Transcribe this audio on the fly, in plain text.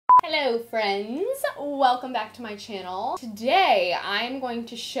Hello friends, welcome back to my channel. Today I'm going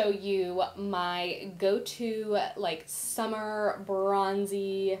to show you my go-to like summer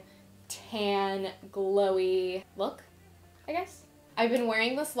bronzy tan glowy look, I guess. I've been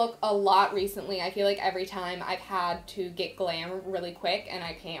wearing this look a lot recently. I feel like every time I've had to get glam really quick and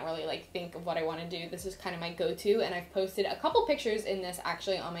I can't really like think of what I want to do, this is kind of my go-to, and I've posted a couple pictures in this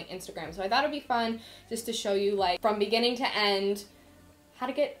actually on my Instagram, so I thought it'd be fun just to show you like from beginning to end how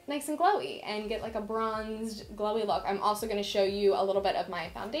to get nice and glowy and get like a bronzed glowy look. I'm also going to show you a little bit of my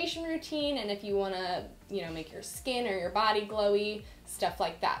foundation routine and if you want to, you know, make your skin or your body glowy, stuff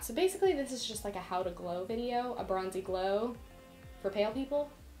like that. So basically this is just like a how to glow video, a bronzy glow for pale people.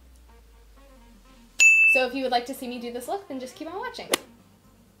 So if you would like to see me do this look, then just keep on watching.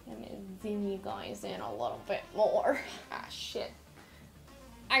 I'm going to zoom you guys in a little bit more. Ah shit.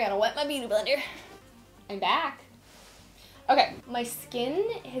 I gotta wet my beauty blender. I'm back. Okay, my skin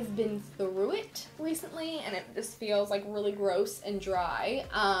has been through it recently and it just feels like really gross and dry.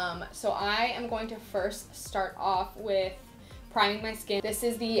 So I am going to first start off with priming my skin. This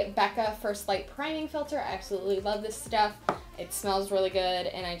is the Becca First Light Priming Filter. I absolutely love this stuff. It smells really good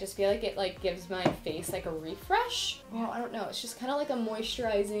and I just feel like it like gives my face like a refresh. Well, I don't know, it's just kind of like a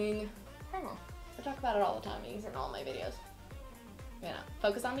moisturizing, I don't know. I talk about it all the time. I use it in all my videos.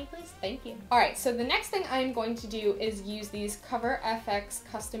 Focus on me, please. Thank you. All right, so the next thing I'm going to do is use these Cover FX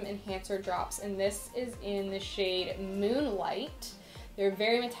Custom Enhancer Drops, and this is in the shade Moonlight. They're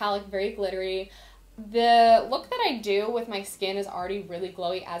very metallic, very glittery. The look that I do with my skin is already really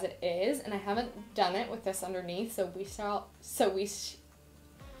glowy as it is, and I haven't done it with this underneath, so we shall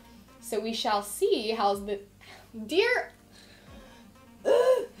see how's the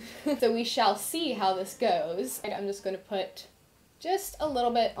so we shall see how this goes. I'm just going to put just a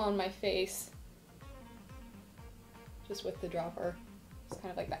little bit on my face, just with the dropper. It's kind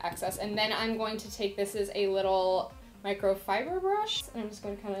of like the excess. And then I'm going to take, this is a little microfiber brush, and I'm just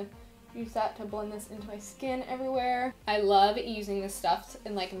going to kind of use that to blend this into my skin everywhere. I love using this stuff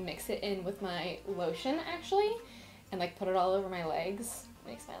and like mix it in with my lotion actually, and like put it all over my legs. It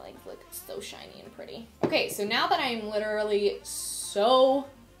makes my legs look so shiny and pretty. Okay, so now that I'm literally so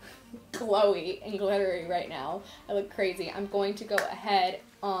glowy and glittery right now, I look crazy, I'm going to go ahead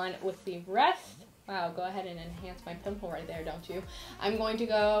on with the rest. Wow, go ahead and enhance my pimple right there, don't you? I'm going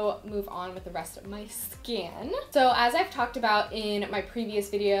to move on with the rest of my skin. So as I've talked about in my previous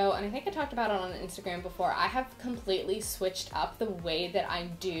video, and I think I talked about it on Instagram before, I have completely switched up the way that I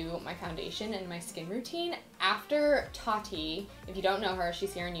do my foundation and my skin routine. After Tati, if you don't know her,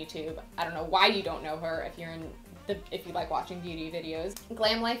 she's here on YouTube. I don't know why you don't know her if you like watching beauty videos.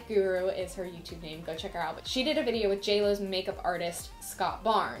 Glam Life Guru is her YouTube name, go check her out. But she did a video with JLo's makeup artist, Scott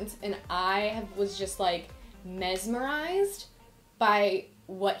Barnes, and I was just like mesmerized by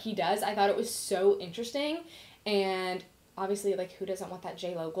what he does. I thought it was so interesting, and obviously like who doesn't want that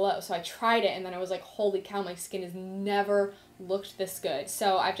JLo glow? So I tried it and then I was like, holy cow, my skin has never looked this good.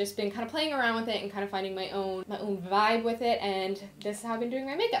 So I've just been kind of playing around with it and kind of finding my own vibe with it, and this is how I've been doing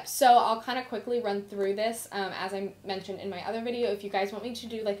my makeup. So I'll kind of quickly run through this. As I mentioned in my other video, if you guys want me to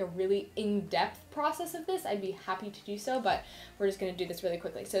do like a really in-depth process of this, I'd be happy to do so, but we're just going to do this really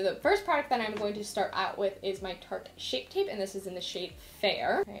quickly. So the first product that I'm going to start out with is my Tarte Shape Tape, and this is in the shade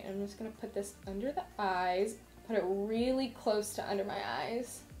Fair. All right, I'm just going to put this under the eyes, put it really close to under my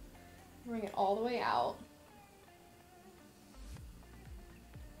eyes, bring it all the way out.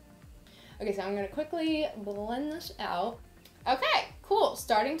 Okay, so I'm gonna quickly blend this out. Okay, cool,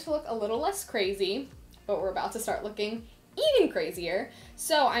 starting to look a little less crazy, but we're about to start looking even crazier.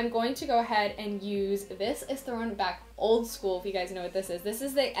 So I'm going to go ahead and use, this is Thrown Back Old School, if you guys know what this is. This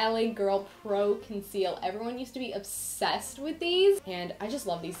is the LA Girl Pro Conceal. Everyone used to be obsessed with these, and I just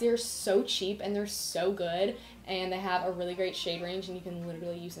love these. They're so cheap and they're so good, and they have a really great shade range, and you can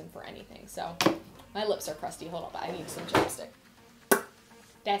literally use them for anything. So my lips are crusty, hold up, I need some chapstick.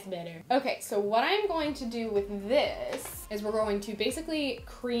 That's better. Okay, so what I'm going to do with this is we're going to basically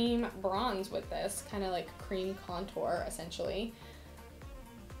cream bronze with this, kind of like cream contour essentially.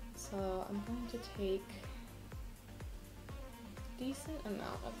 So I'm going to take a decent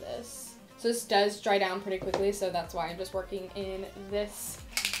amount of this. So this does dry down pretty quickly, so that's why I'm just working in this.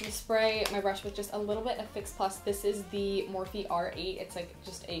 I'm spray my brush with just a little bit of Fix Plus. This is the Morphe R8. It's like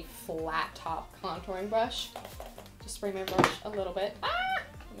just a flat top contouring brush. Just spray my brush a little bit.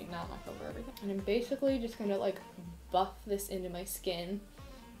 Let me not knock over everything. And I'm basically just gonna like buff this into my skin.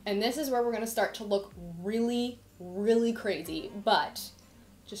 And this is where we're gonna start to look really, really crazy, but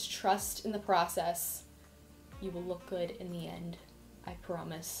just trust in the process. You will look good in the end, I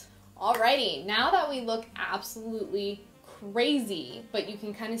promise. Alrighty, now that we look absolutely crazy, but you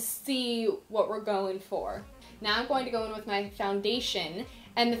can kind of see what we're going for. Now I'm going to go in with my foundation,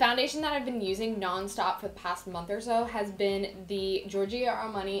 and the foundation that I've been using nonstop for the past month or so has been the Giorgio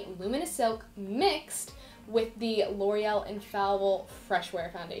Armani Luminous Silk mixed with the L'Oreal Infallible Fresh Wear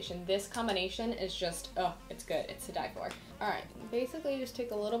Foundation. This combination is just, oh, it's good. It's to die for. All right, basically just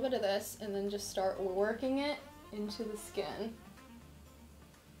take a little bit of this and then just start working it into the skin.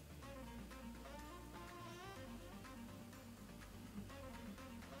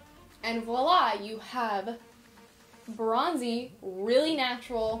 And voila, you have bronzy, really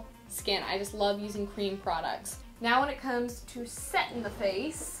natural skin. I just love using cream products. Now when it comes to setting the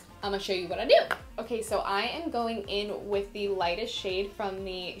face, I'm gonna show you what I do. Okay, so I am going in with the lightest shade from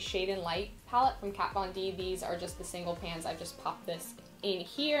the Shade and Light palette from Kat Von D. These are just the single pans. I've just popped this in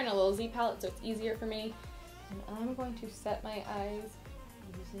here in a little Z palette so it's easier for me. And I'm going to set my eyes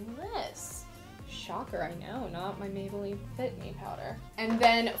using this. Shocker, I know, not my Maybelline Fit Me powder. And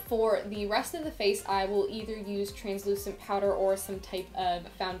then for the rest of the face, I will either use translucent powder or some type of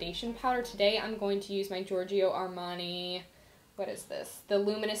foundation powder. Today, I'm going to use my Giorgio Armani, what is this? The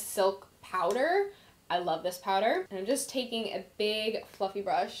Luminous Silk powder. I love this powder. And I'm just taking a big fluffy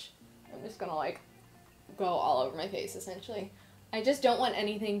brush. I'm just gonna like go all over my face, essentially. I just don't want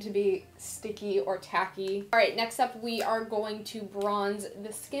anything to be sticky or tacky. All right, next up we are going to bronze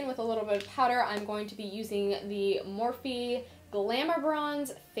the skin with a little bit of powder. I'm going to be using the Morphe Glamour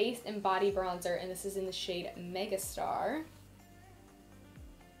Bronze Face and Body Bronzer, and this is in the shade Megastar.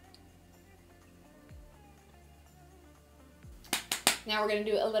 Now we're gonna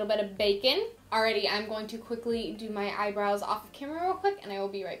do a little bit of bacon. Alrighty, I'm going to quickly do my eyebrows off of camera real quick and I will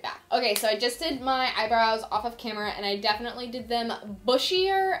be right back. Okay, so I just did my eyebrows off of camera and I definitely did them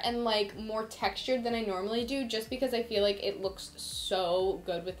bushier and like more textured than I normally do just because I feel like it looks so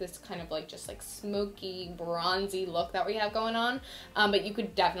good with this kind of like just like smoky, bronzy look that we have going on. But you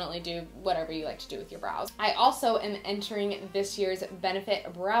could definitely do whatever you like to do with your brows. I also am entering this year's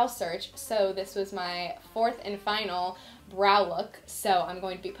Benefit Brow Search, so this was my fourth and final brow look, so I'm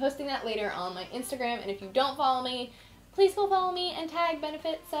going to be posting that later on my Instagram, and if you don't follow me, please go follow me and tag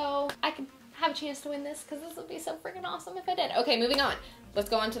Benefit so I can have a chance to win this, because this would be so freaking awesome if I did. Okay, moving on. Let's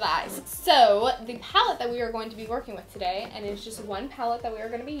go on to the eyes. So the palette that we are going to be working with today, and it's just one palette that we are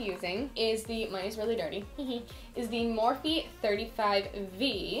going to be using, is the, mine is really dirty, is the Morphe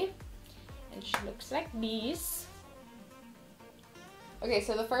 35V, and she looks like this. Okay,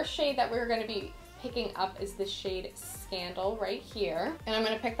 so the first shade that we're going to be picking up is the shade Scandal right here. And I'm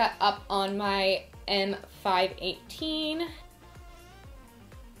gonna pick that up on my M518.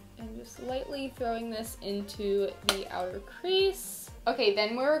 And just lightly throwing this into the outer crease. Okay,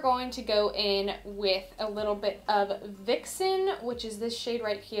 then we're going to go in with a little bit of Vixen, which is this shade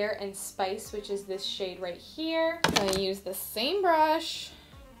right here, and Spice, which is this shade right here. I'm gonna use the same brush.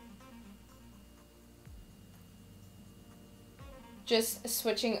 Just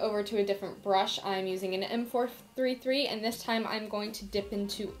switching over to a different brush, I'm using an M433, and this time I'm going to dip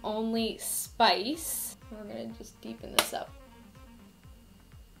into only Spice. We're gonna just deepen this up.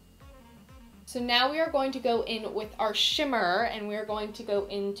 So now we are going to go in with our shimmer, and we're going to go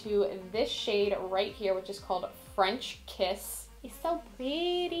into this shade right here, which is called French Kiss. It's so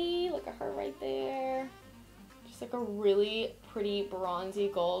pretty, look at her right there. Just like a really pretty bronzy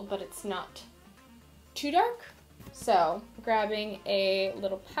gold, but it's not too dark. So, grabbing a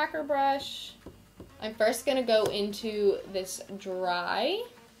little packer brush, I'm first going to go into this dry.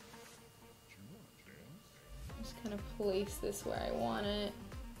 Just kind of place this where I want it.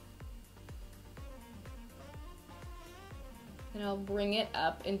 And I'll bring it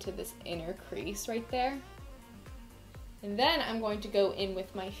up into this inner crease right there. And then I'm going to go in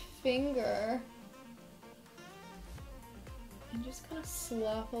with my finger and just kind of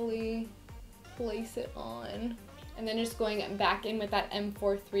sloppily place it on. And then just going back in with that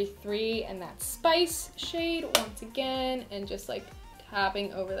M433 and that Spice shade once again, and just like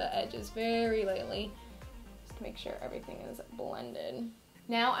tapping over the edges very lightly just to make sure everything is blended.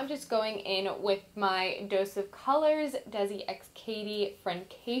 Now I'm just going in with my Dose of Colors Desi X Katie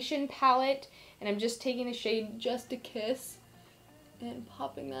Friendcation palette, and I'm just taking the shade Just a Kiss and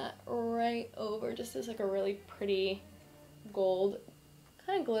popping that right over just as like a really pretty gold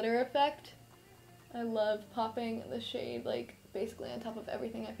kind of glitter effect. I love popping the shade like basically on top of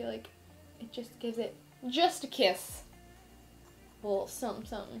everything. I feel like it just gives it just a kiss. A little something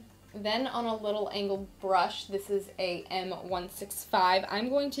something. Then on a little angled brush, this is a M165, I'm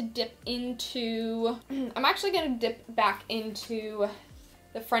going to dip into, I'm actually going to dip back into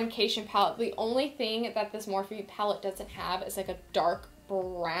the Friendcation palette. The only thing that this Morphe palette doesn't have is like a dark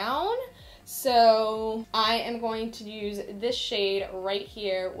brown. So I am going to use this shade right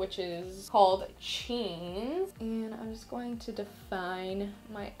here, which is called Chains. And I'm just going to define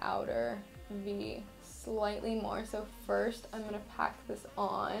my outer V slightly more. So first I'm going to pack this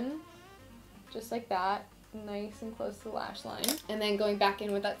on just like that, nice and close to the lash line. And then going back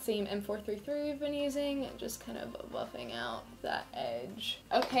in with that same M433 we've been using, just kind of buffing out that edge.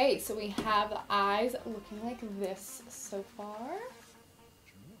 Okay, so we have the eyes looking like this so far.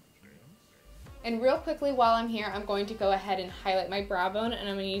 And real quickly while I'm here, I'm going to go ahead and highlight my brow bone, and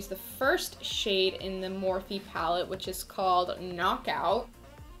I'm going to use the first shade in the Morphe palette, which is called Knockout.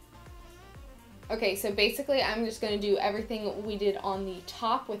 Okay, so basically I'm just going to do everything we did on the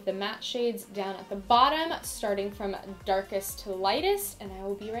top with the matte shades down at the bottom, starting from darkest to lightest, and I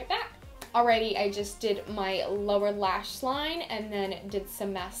will be right back. Alrighty, I just did my lower lash line and then did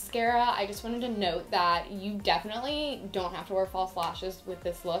some mascara. I just wanted to note that you definitely don't have to wear false lashes with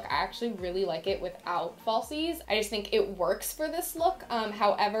this look. I actually really like it without falsies. I just think it works for this look.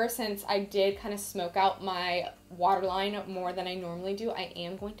 However, since I did kind of smoke out my waterline more than I normally do, I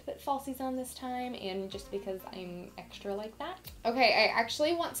am going to put falsies on this time, and just because I'm extra like that. Okay, I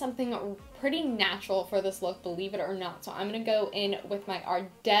actually want something pretty natural for this look, believe it or not. So I'm gonna go in with my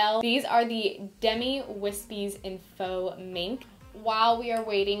Ardell. These are the Demi Wispies in Faux Mink. While we are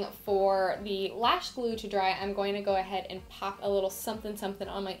waiting for the lash glue to dry, I'm going to go ahead and pop a little something something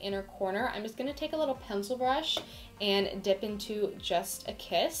on my inner corner. I'm just gonna take a little pencil brush and dip into Just a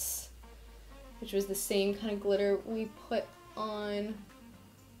Kiss, which was the same kind of glitter we put on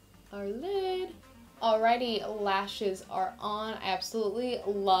our lid. Alrighty, lashes are on. I absolutely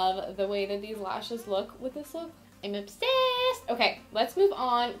love the way that these lashes look with this look. I'm obsessed. Okay, let's move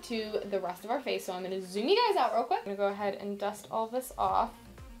on to the rest of our face. So I'm gonna zoom you guys out real quick. I'm gonna go ahead and dust all this off.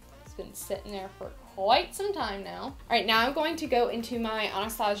 It's been sitting there for quite some time now. All right, now I'm going to go into my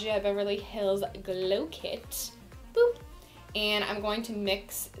Anastasia Beverly Hills Glow Kit. Boop. And I'm going to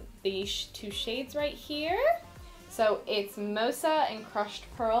mix these two shades right here. So it's Mosa and Crushed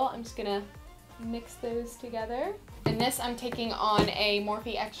Pearl. I'm just gonna mix those together. And this I'm taking on a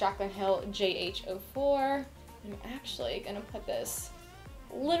Morphe x Jaclyn Hill JH04. I'm actually gonna put this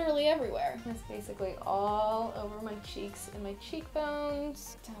literally everywhere. That's basically all over my cheeks and my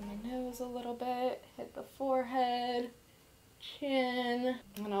cheekbones, down my nose a little bit, hit the forehead, chin,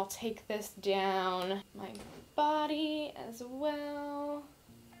 and I'll take this down my body as well.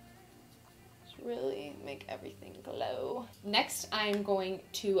 Really make everything glow. Next, I'm going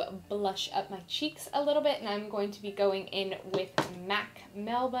to blush up my cheeks a little bit, and I'm going to be going in with MAC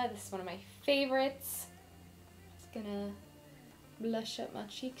Melba. This is one of my favorites. Just gonna blush up my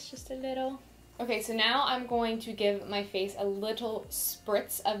cheeks just a little. Okay, so now I'm going to give my face a little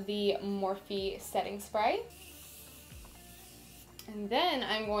spritz of the Morphe setting spray. And then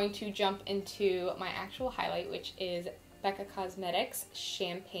I'm going to jump into my actual highlight, which is Becca Cosmetics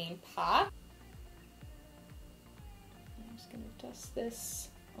Champagne Pop. I'm just going to dust this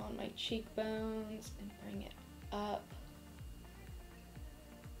on my cheekbones and bring it up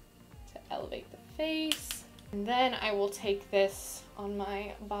to elevate the face. And then I will take this on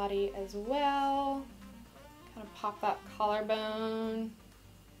my body as well. Kind of pop that collarbone,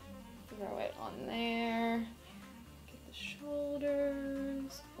 throw it on there, get the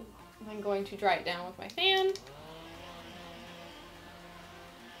shoulders. Ooh. I'm going to dry it down with my fan.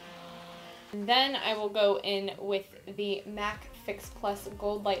 And then I will go in with the MAC Fix Plus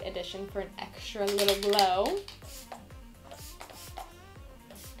Gold Light Edition for an extra little glow.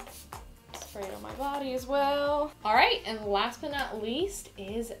 Spray it on my body as well. All right, and last but not least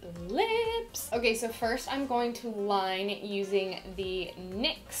is lips. Okay, so first I'm going to line using the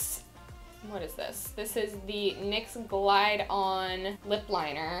NYX. What is this? This is the NYX Glide On Lip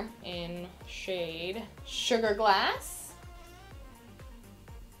Liner in shade Sugar Glass.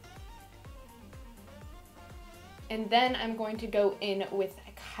 And then I'm going to go in with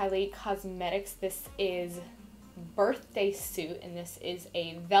Kylie Cosmetics. This is Birthday Suit, and this is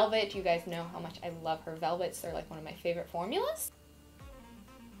a velvet. You guys know how much I love her velvets. They're like one of my favorite formulas.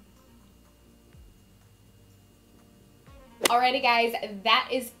 Alrighty guys, that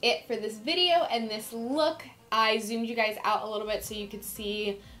is it for this video and this look. I zoomed you guys out a little bit so you could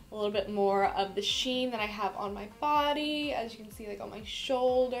see a little bit more of the sheen that I have on my body. As you can see, like on my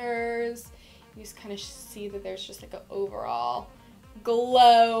shoulders. You just kind of see that there's just like an overall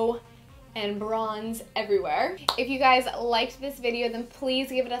glow and bronze everywhere. If you guys liked this video, then please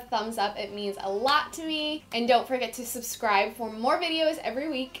give it a thumbs up. It means a lot to me. And don't forget to subscribe for more videos every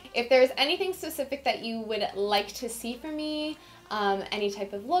week. If there's anything specific that you would like to see from me, any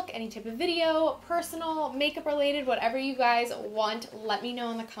type of look, any type of video, personal, makeup related, whatever you guys want, let me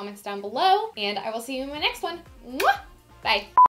know in the comments down below, and I will see you in my next one. Mwah! Bye.